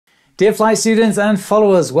Dear flight students and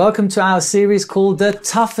followers, welcome to our series called The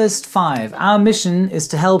Toughest 5. Our mission is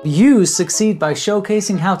to help you succeed by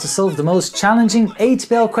showcasing how to solve the most challenging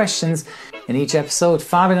ATPL questions. In each episode,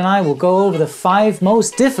 Fabian and I will go over the 5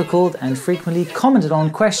 most difficult and frequently commented on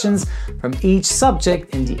questions from each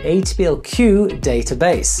subject in the ATPL-Q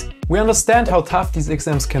database. We understand how tough these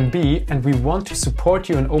exams can be, and we want to support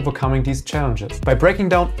you in overcoming these challenges by breaking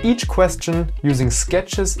down each question using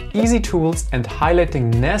sketches, easy tools, and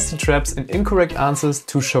highlighting nasty traps and incorrect answers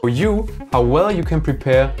to show you how well you can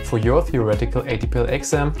prepare for your theoretical ATPL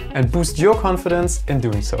exam and boost your confidence in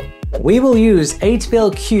doing so. We will use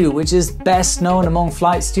ATPL-Q, which is best known among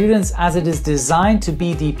flight students as it is designed to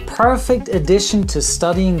be the perfect addition to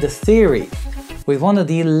studying the theory. With one of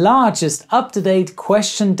the largest up-to-date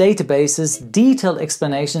question databases, detailed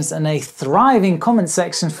explanations and a thriving comment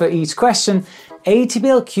section for each question,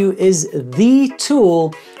 ATPL-Q is the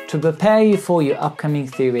tool to prepare you for your upcoming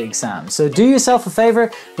theory exam. So do yourself a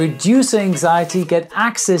favor, reduce your anxiety, get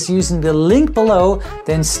access using the link below,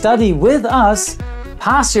 then study with us,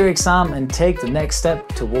 pass your exam and take the next step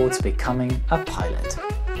towards becoming a pilot.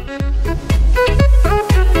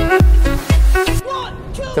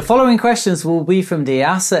 The following questions will be from the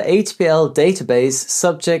EASA ATPL database,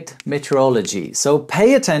 subject Meteorology. So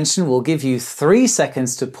pay attention, we'll give you 3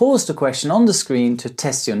 seconds to pause the question on the screen to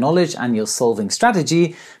test your knowledge and your solving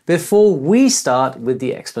strategy before we start with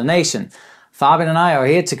the explanation. Fabian and I are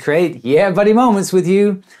here to create yeah buddy moments with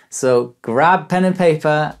you, so grab pen and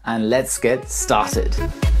paper and let's get started.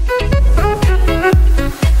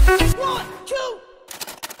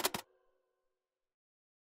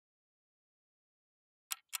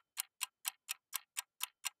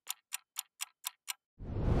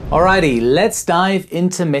 Alrighty, let's dive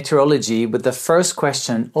into meteorology with the first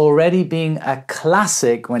question already being a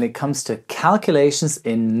classic when it comes to calculations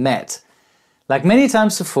in Met. Like many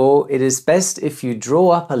times before, it is best if you draw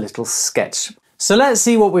up a little sketch. So let's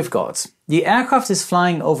see what we've got. The aircraft is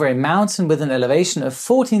flying over a mountain with an elevation of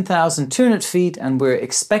 14,200 feet and we're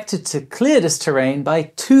expected to clear this terrain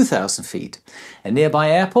by 2,000 feet. A nearby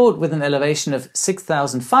airport with an elevation of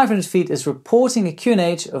 6,500 feet is reporting a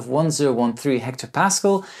QNH of 1013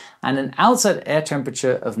 hectopascal and an outside air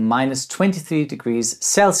temperature of minus 23 degrees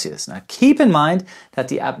Celsius. Now keep in mind that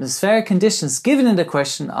the atmospheric conditions given in the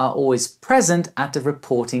question are always present at the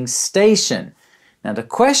reporting station. Now the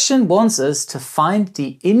question wants us to find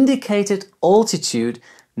the indicated altitude,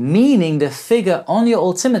 meaning the figure on your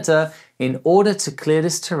altimeter, in order to clear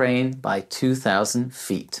this terrain by 2,000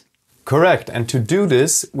 feet. Correct, and to do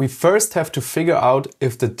this, we first have to figure out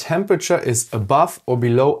if the temperature is above or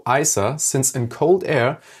below EASA, since in cold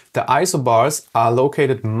air, the isobars are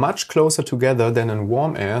located much closer together than in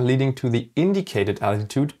warm air, leading to the indicated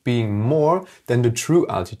altitude being more than the true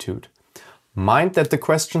altitude. Mind that the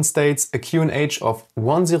question states a QNH of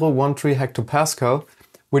 1013 hectopascal,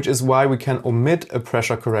 which is why we can omit a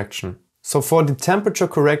pressure correction. So for the temperature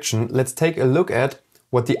correction, let's take a look at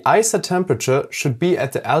what the EASA temperature should be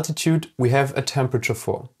at the altitude we have a temperature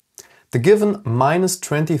for. The given minus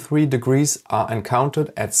 23 degrees are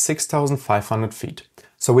encountered at 6,500 feet.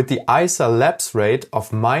 So with the EASA lapse rate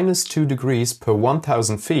of minus 2 degrees per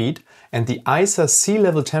 1,000 feet and the EASA sea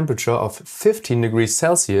level temperature of 15 degrees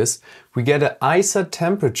Celsius, we get an EASA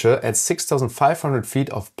temperature at 6,500 feet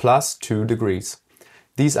of plus 2 degrees.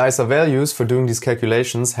 These EASA values for doing these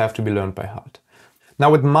calculations have to be learned by heart.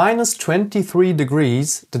 Now with minus 23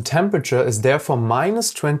 degrees, the temperature is therefore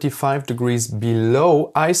minus 25 degrees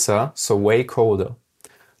below EASA, so way colder.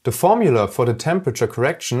 The formula for the temperature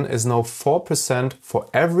correction is now 4% for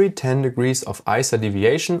every 10 degrees of EASA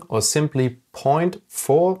deviation, or simply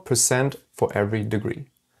 0.4% for every degree.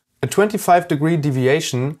 A 25 degree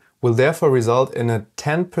deviation will therefore result in a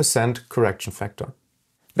 10% correction factor.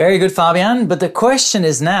 Very good, Fabian, but the question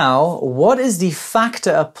is now, what is the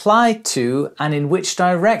factor applied to and in which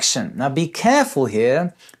direction? Now be careful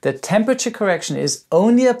here, the temperature correction is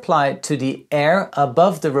only applied to the air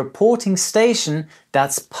above the reporting station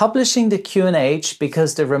that's publishing the QNH,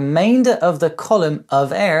 because the remainder of the column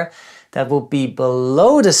of air that will be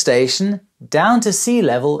below the station down to sea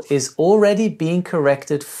level is already being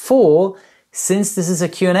corrected for, since this is a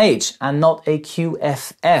QNH and not a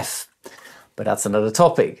QFF. But that's another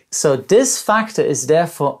topic. So this factor is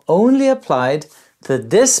therefore only applied to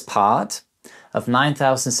this part of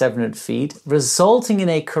 9,700 feet, resulting in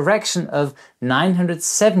a correction of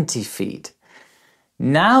 970 feet.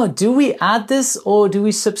 Now, do we add this or do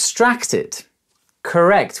we subtract it?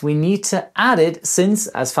 Correct, we need to add it since,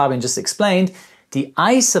 as Fabian just explained, the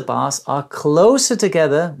isobars are closer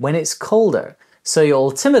together when it's colder. So your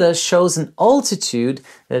altimeter shows an altitude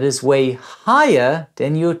that is way higher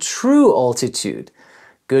than your true altitude.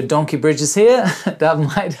 Good donkey bridges here. That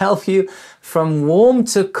might help you. From warm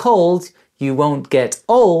to cold, you won't get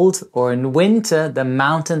old, or in winter, the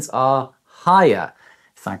mountains are higher.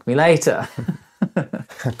 Thank me later.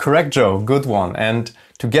 Correct, Joe. Good one. And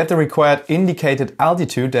to get the required indicated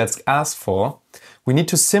altitude that's asked for, we need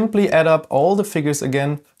to simply add up all the figures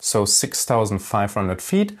again, so 6,500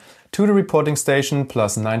 feet to the reporting station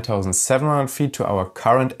plus 9,700 feet to our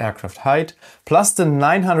current aircraft height, plus the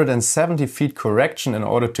 970 feet correction in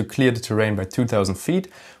order to clear the terrain by 2,000 feet,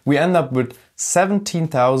 we end up with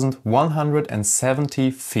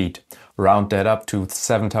 17,170 feet. Round that up to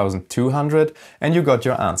 7,200 and you got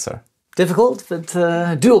your answer. Difficult, but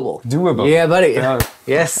doable. Doable. Yeah, buddy. Yeah.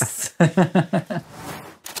 Yes.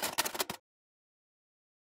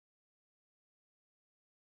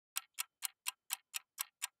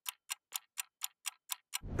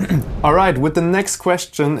 Alright, with the next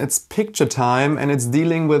question, it's picture time and it's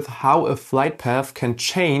dealing with how a flight path can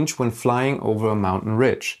change when flying over a mountain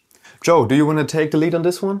ridge. Joe, do you want to take the lead on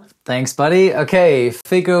this one? Thanks, buddy. Okay,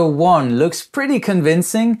 figure 1 looks pretty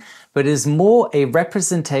convincing, but is more a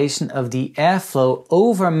representation of the airflow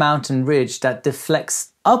over a mountain ridge that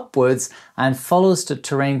deflects upwards and follows the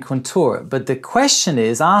terrain contour. But the question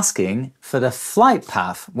is asking for the flight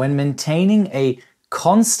path when maintaining a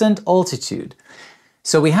constant altitude.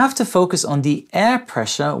 So we have to focus on the air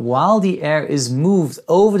pressure while the air is moved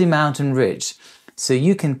over the mountain ridge. So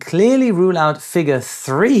you can clearly rule out figure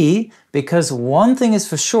 3 because one thing is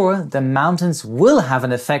for sure, the mountains will have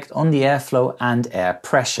an effect on the airflow and air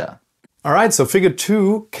pressure. Alright, so figure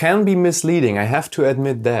 2 can be misleading, I have to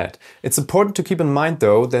admit that. It's important to keep in mind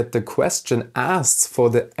though that the question asks for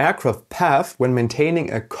the aircraft path when maintaining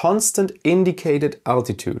a constant indicated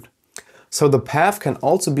altitude. So the path can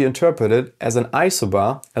also be interpreted as an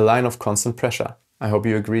isobar, a line of constant pressure. I hope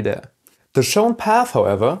you agree there. The shown path,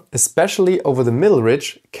 however, especially over the middle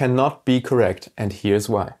ridge, cannot be correct, and here's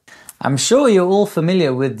why. I'm sure you're all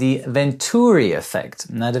familiar with the Venturi effect.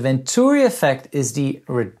 Now, the Venturi effect is the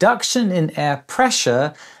reduction in air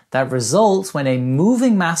pressure that results when a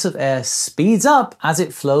moving mass of air speeds up as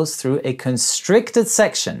it flows through a constricted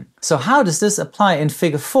section. So how does this apply in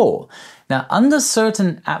figure 4? Now, under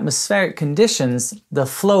certain atmospheric conditions, the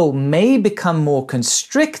flow may become more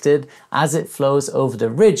constricted as it flows over the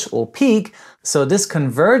ridge or peak, so this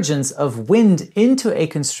convergence of wind into a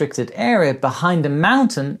constricted area behind the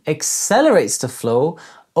mountain accelerates the flow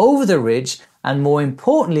over the ridge, and more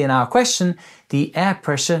importantly in our question, the air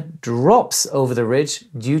pressure drops over the ridge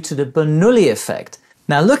due to the Bernoulli effect.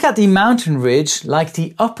 Now look at the mountain ridge like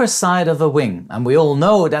the upper side of a wing, and we all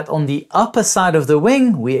know that on the upper side of the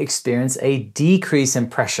wing we experience a decrease in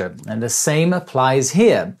pressure, and the same applies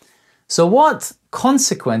here. So what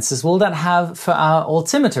consequences will that have for our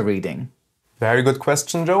altimeter reading? Very good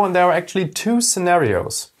question, Joe, and there are actually 2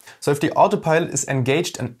 scenarios. So if the autopilot is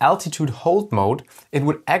engaged in altitude hold mode, it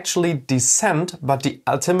would actually descend, but the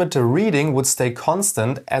altimeter reading would stay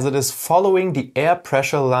constant as it is following the air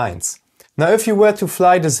pressure lines. Now if you were to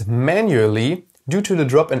fly this manually, due to the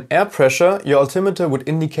drop in air pressure, your altimeter would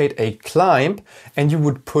indicate a climb and you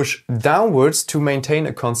would push downwards to maintain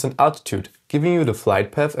a constant altitude, giving you the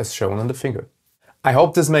flight path as shown on the figure. I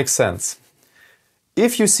hope this makes sense.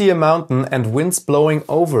 If you see a mountain and winds blowing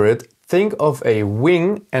over it, think of a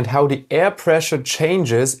wing and how the air pressure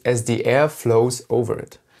changes as the air flows over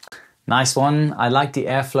it. Nice one. I like the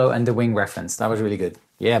airflow and the wing reference. That was really good.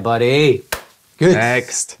 Yeah, buddy. Good.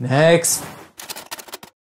 Next.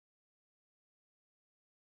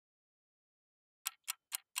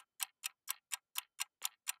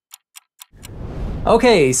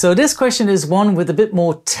 Okay, so this question is one with a bit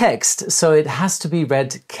more text, so it has to be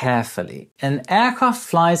read carefully. An aircraft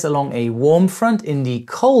flies along a warm front in the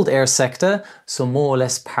cold air sector, so more or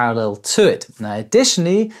less parallel to it. Now,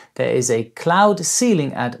 additionally, there is a cloud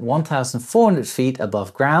ceiling at 1,400 feet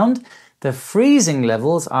above ground. The freezing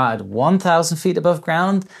levels are at 1,000 feet above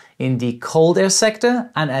ground in the cold air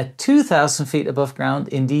sector and at 2,000 feet above ground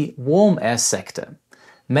in the warm air sector.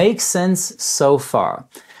 Makes sense so far.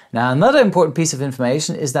 Now, another important piece of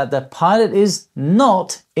information is that the pilot is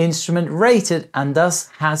not instrument rated and thus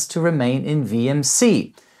has to remain in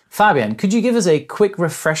VMC. Fabian, could you give us a quick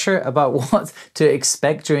refresher about what to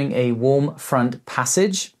expect during a warm front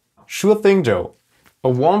passage? Sure thing, Joe. A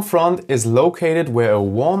warm front is located where a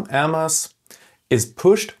warm air mass is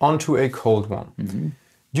pushed onto a cold one.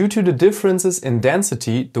 Due to the differences in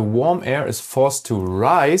density, the warm air is forced to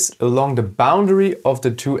rise along the boundary of the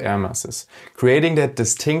 2 air masses, creating that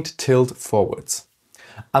distinct tilt forwards.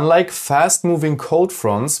 Unlike fast-moving cold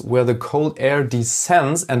fronts, where the cold air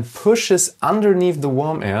descends and pushes underneath the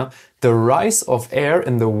warm air, the rise of air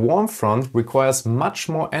in the warm front requires much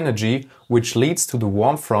more energy, which leads to the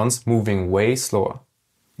warm fronts moving way slower.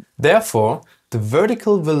 Therefore, the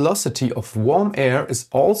vertical velocity of warm air is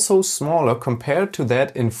also smaller compared to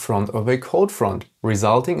that in front of a cold front,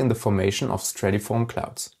 resulting in the formation of stratiform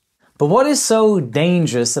clouds. But what is so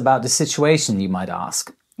dangerous about the situation, you might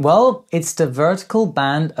ask? Well, it's the vertical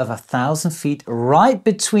band of 1,000 feet right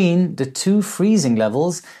between the two freezing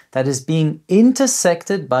levels that is being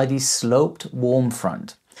intersected by the sloped warm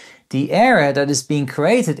front. The area that is being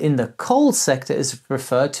created in the cold sector is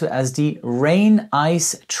referred to as the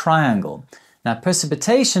rain-ice triangle. Now,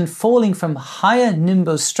 precipitation falling from higher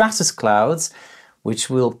nimbostratus clouds, which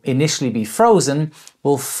will initially be frozen,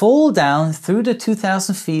 will fall down through the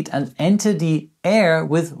 2,000 feet and enter the air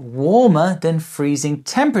with warmer than freezing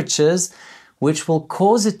temperatures, which will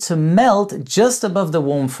cause it to melt just above the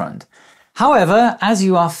warm front. However, as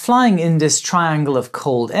you are flying in this triangle of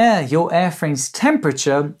cold air, your airframe's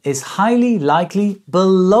temperature is highly likely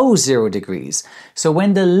below 0 degrees. So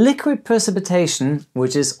when the liquid precipitation,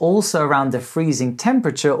 which is also around the freezing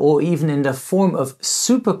temperature or even in the form of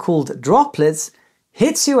supercooled droplets,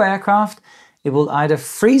 hits your aircraft, it will either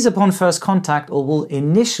freeze upon first contact or will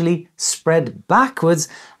initially spread backwards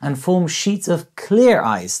and form sheets of clear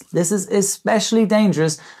ice. This is especially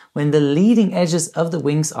dangerous when the leading edges of the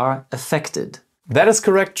wings are affected. That is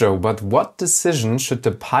correct, Joe, but what decision should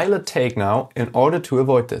the pilot take now in order to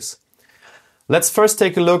avoid this? Let's first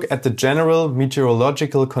take a look at the general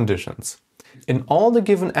meteorological conditions. In all the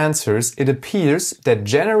given answers, it appears that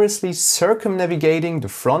generously circumnavigating the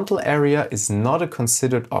frontal area is not a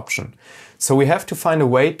considered option. So we have to find a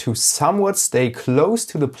way to somewhat stay close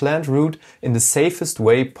to the planned route in the safest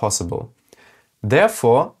way possible.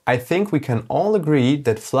 Therefore, I think we can all agree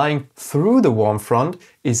that flying through the warm front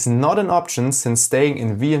is not an option, since staying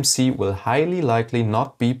in VMC will highly likely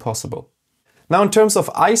not be possible. Now, in terms of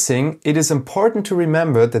icing, it is important to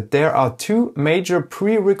remember that there are two major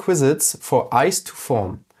prerequisites for ice to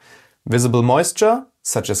form: visible moisture,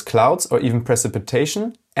 such as clouds or even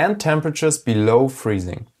precipitation, and temperatures below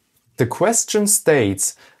freezing. The question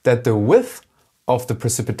states that the width of the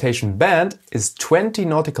precipitation band is 20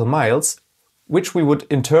 nautical miles, which we would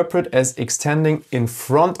interpret as extending in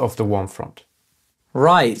front of the warm front.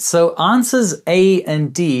 Right, so answers A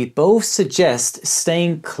and D both suggest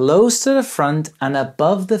staying close to the front and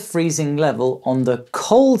above the freezing level on the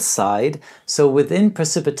cold side, so within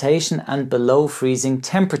precipitation and below freezing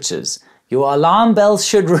temperatures. Your alarm bells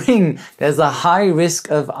should ring. There's a high risk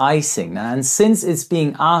of icing. And since it's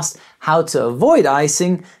being asked how to avoid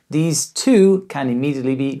icing, these two can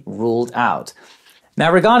immediately be ruled out.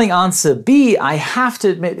 Now, regarding answer B, I have to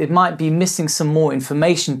admit it might be missing some more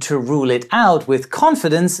information to rule it out with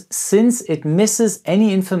confidence, since it misses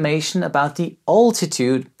any information about the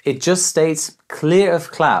altitude. It just states clear of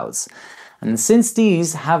clouds. And since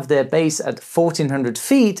these have their base at 1,400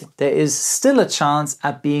 feet, there is still a chance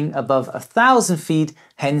at being above 1,000 feet,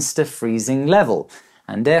 hence the freezing level,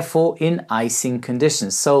 and therefore in icing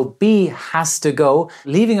conditions. So B has to go,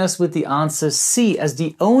 leaving us with the answer C as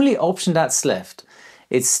the only option that's left.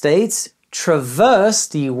 It states, traverse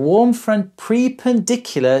the warm front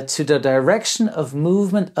perpendicular to the direction of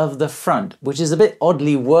movement of the front, which is a bit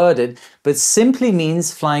oddly worded, but simply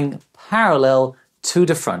means flying parallel to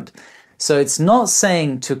the front. So it's not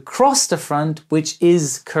saying to cross the front, which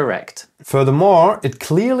is correct. Furthermore, it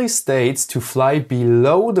clearly states to fly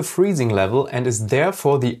below the freezing level and is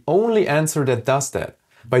therefore the only answer that does that.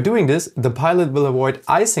 By doing this, the pilot will avoid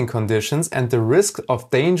icing conditions and the risk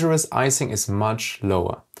of dangerous icing is much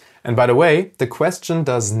lower. And by the way, the question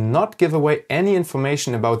does not give away any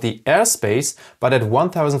information about the airspace, but at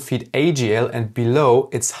 1,000 feet AGL and below,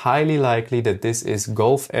 it's highly likely that this is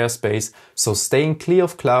Gulf airspace, so staying clear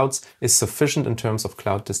of clouds is sufficient in terms of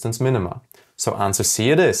cloud distance minima. So answer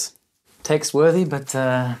C it is. Text worthy, but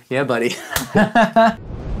yeah, buddy.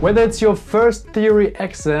 Whether it's your first theory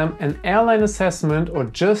exam, an airline assessment, or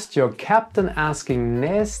just your captain asking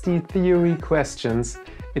nasty theory questions,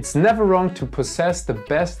 it's never wrong to possess the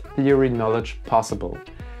best theory knowledge possible.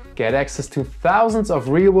 Get access to thousands of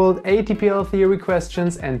real-world ATPL theory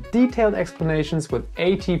questions and detailed explanations with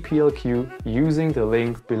ATPL-Q using the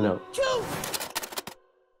link below.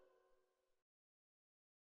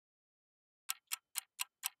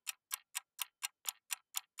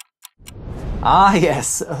 Ah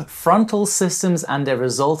yes, frontal systems and their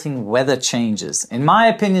resulting weather changes. In my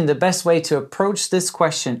opinion, the best way to approach this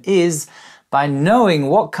question is by knowing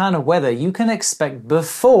what kind of weather you can expect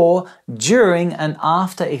before, during, and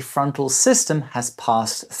after a frontal system has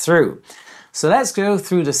passed through. So let's go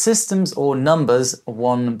through the systems or numbers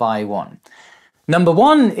one by one. Number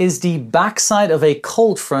one is the backside of a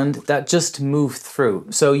cold front that just moved through.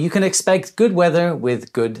 So you can expect good weather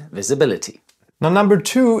with good visibility. Now, number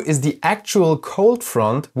two is the actual cold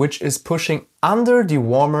front, which is pushing under the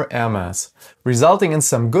warmer air mass, resulting in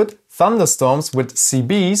some good thunderstorms with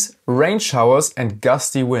CBs, rain showers and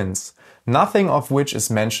gusty winds, nothing of which is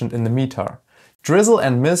mentioned in the METAR. Drizzle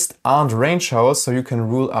and mist aren't rain showers, so you can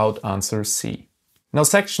rule out answer C. Now,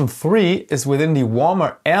 section 3 is within the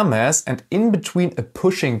warmer air mass and in between a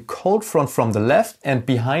pushing cold front from the left and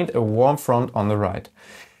behind a warm front on the right.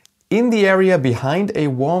 In the area behind a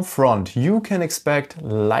warm front, you can expect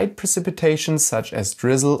light precipitation such as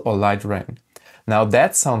drizzle or light rain. Now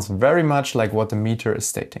that sounds very much like what the meter is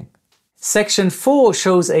stating. Section 4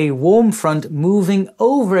 shows a warm front moving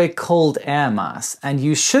over a cold air mass, and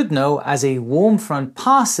you should know as a warm front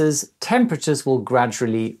passes, temperatures will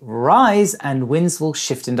gradually rise and winds will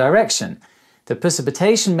shift in direction. The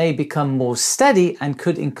precipitation may become more steady and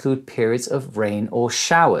could include periods of rain or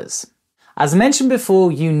showers. As mentioned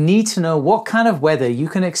before, you need to know what kind of weather you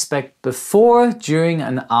can expect before, during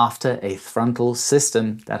and after a frontal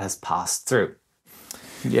system that has passed through.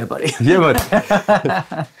 Yeah, buddy. Yeah,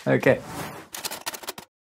 buddy. Okay.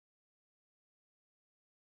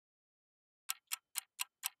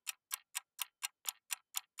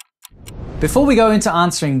 Before we go into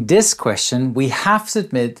answering this question, we have to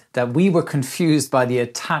admit that we were confused by the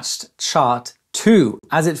attached chart too,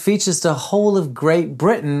 as it features the whole of Great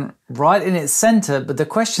Britain right in its center, but the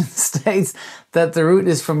question states that the route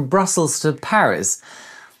is from Brussels to Paris.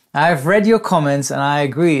 I've read your comments and I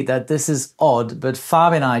agree that this is odd, but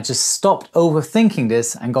Fabi and I just stopped overthinking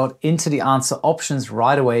this and got into the answer options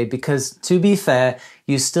right away because, to be fair,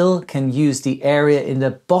 you still can use the area in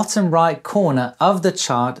the bottom right corner of the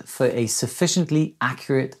chart for a sufficiently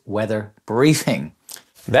accurate weather briefing.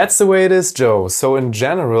 That's the way it is, Joe. So in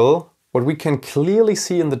general, what we can clearly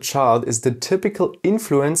see in the chart is the typical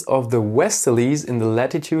influence of the westerlies in the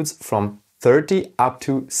latitudes from 30 up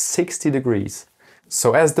to 60 degrees.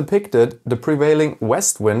 So as depicted, the prevailing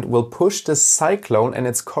west wind will push the cyclone and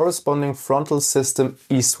its corresponding frontal system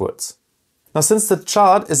eastwards. Now, since the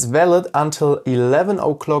chart is valid until 11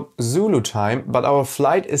 o'clock Zulu time, but our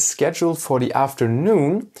flight is scheduled for the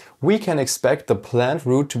afternoon, we can expect the planned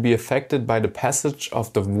route to be affected by the passage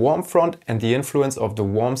of the warm front and the influence of the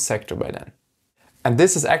warm sector by then. And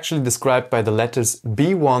this is actually described by the letters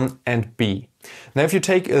B1 and B. Now, if you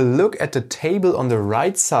take a look at the table on the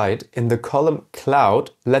right side in the column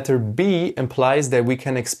cloud, letter B implies that we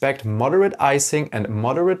can expect moderate icing and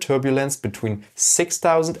moderate turbulence between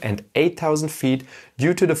 6,000 and 8,000 feet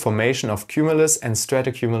due to the formation of cumulus and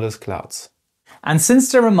stratocumulus clouds. And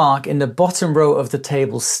since the remark in the bottom row of the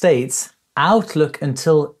table states, outlook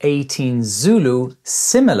until 18 Zulu,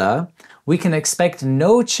 similar, we can expect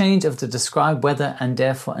no change of the described weather and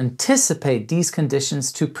therefore anticipate these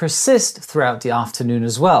conditions to persist throughout the afternoon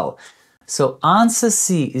as well. So answer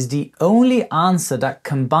C is the only answer that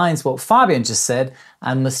combines what Fabian just said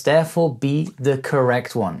and must therefore be the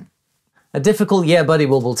correct one. A difficult yeah buddy,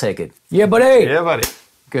 we'll take it. Yeah buddy! Yeah buddy!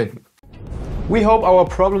 Good. We hope our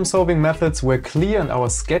problem-solving methods were clear and our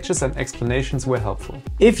sketches and explanations were helpful.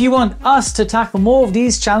 If you want us to tackle more of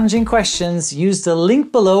these challenging questions, use the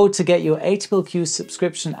link below to get your ATPL-Q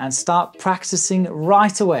subscription and start practicing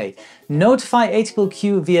right away. Notify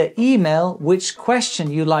ATPL-Q via email which question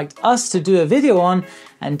you'd like us to do a video on,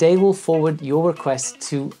 and they will forward your request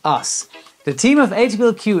to us. The team of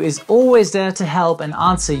ATPL-Q is always there to help and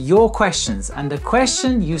answer your questions, and the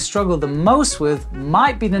question you struggle the most with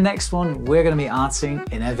might be the next one we're going to be answering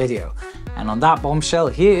in a video. And on that bombshell,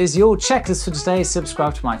 here is your checklist for today.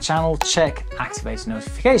 Subscribe to my channel, check. Activate the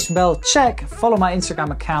notification bell, check. Follow my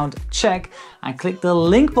Instagram account, check. And click the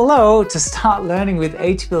link below to start learning with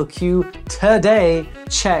ATPL-Q today,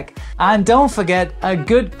 check. And don't forget, a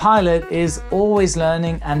good pilot is always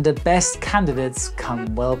learning and the best candidates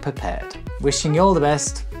come well prepared. Wishing you all the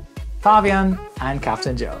best, Fabian and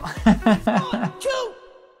Captain Joe. 1, 2.